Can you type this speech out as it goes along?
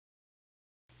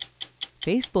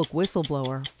Facebook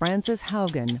whistleblower Frances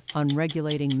Haugen on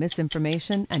regulating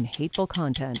misinformation and hateful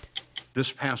content.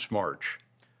 This past March,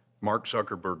 Mark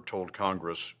Zuckerberg told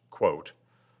Congress, quote,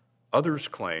 "Others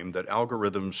claim that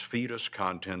algorithms feed us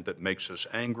content that makes us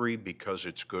angry because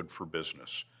it's good for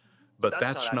business. But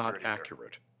that's not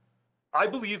accurate. I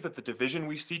believe that the division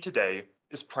we see today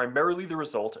is primarily the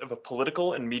result of a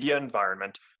political and media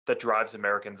environment that drives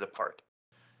Americans apart."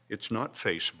 It's not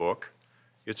Facebook,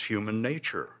 it's human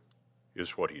nature,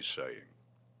 is what he's saying.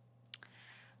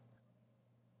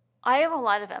 I have a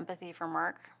lot of empathy for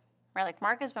Mark. Right, like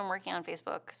Mark has been working on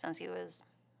Facebook since he was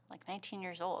like 19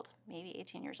 years old, maybe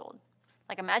 18 years old.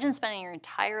 Like imagine spending your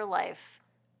entire life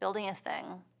building a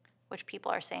thing which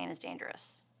people are saying is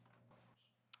dangerous.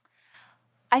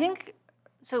 I think,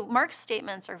 so Mark's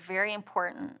statements are very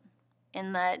important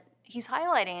in that he's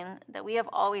highlighting that we have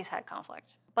always had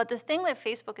conflict. But the thing that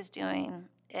Facebook is doing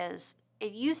is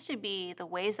it used to be the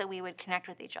ways that we would connect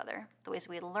with each other, the ways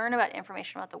we would learn about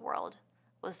information about the world,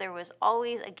 was there was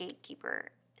always a gatekeeper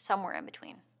somewhere in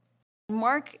between.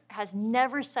 Mark has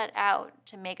never set out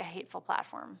to make a hateful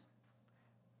platform,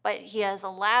 but he has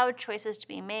allowed choices to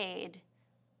be made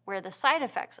where the side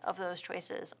effects of those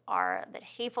choices are that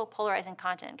hateful, polarizing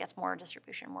content gets more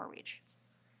distribution, more reach.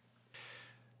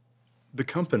 The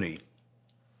company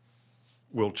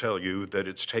will tell you that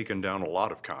it's taken down a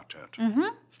lot of content.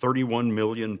 31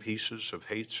 million pieces of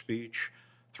hate speech,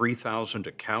 3,000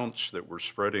 accounts that were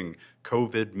spreading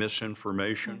COVID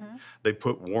misinformation. They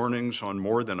put warnings on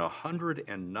more than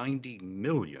 190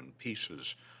 million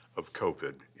pieces of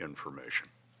COVID information.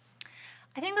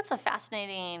 I think that's a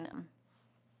fascinating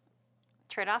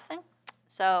trade-off thing.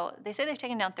 So they say they've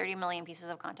taken down 30 million pieces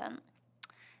of content.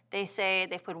 They say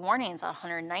they've put warnings on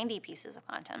 190 pieces of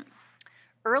content.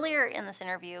 Earlier in this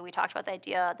interview, we talked about the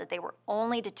idea that they were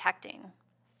only detecting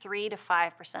 3 to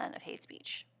 5% of hate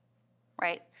speech,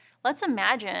 right? Let's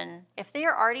imagine if they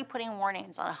are already putting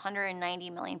warnings on 190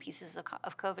 million pieces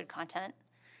of COVID content,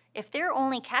 if they're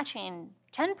only catching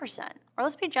 10%, or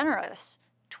let's be generous,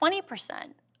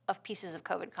 20% of pieces of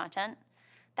COVID content,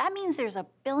 that means there's 1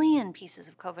 billion pieces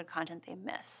of COVID content they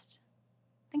missed.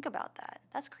 Think about that.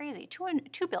 That's crazy.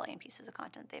 2 billion pieces of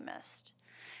content they missed.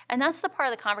 And that's the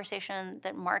part of the conversation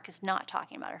that Mark is not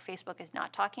talking about, or Facebook is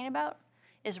not talking about,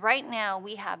 is right now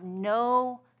we have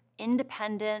no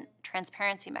independent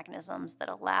transparency mechanisms that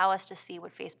allow us to see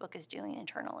what Facebook is doing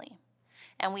internally.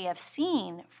 And we have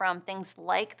seen from things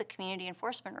like the Community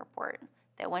Enforcement Report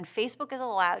that when Facebook is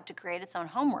allowed to create its own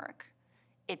homework,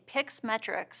 it picks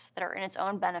metrics that are in its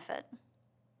own benefit.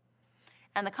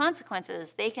 And the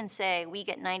consequences, they can say we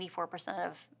get 94%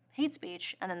 of hate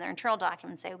speech, and then their internal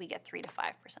documents say we get 3 to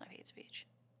 5% of hate speech.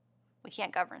 We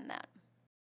can't govern that.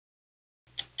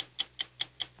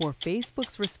 For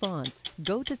Facebook's response,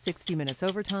 go to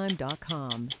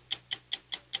 60minutesovertime.com.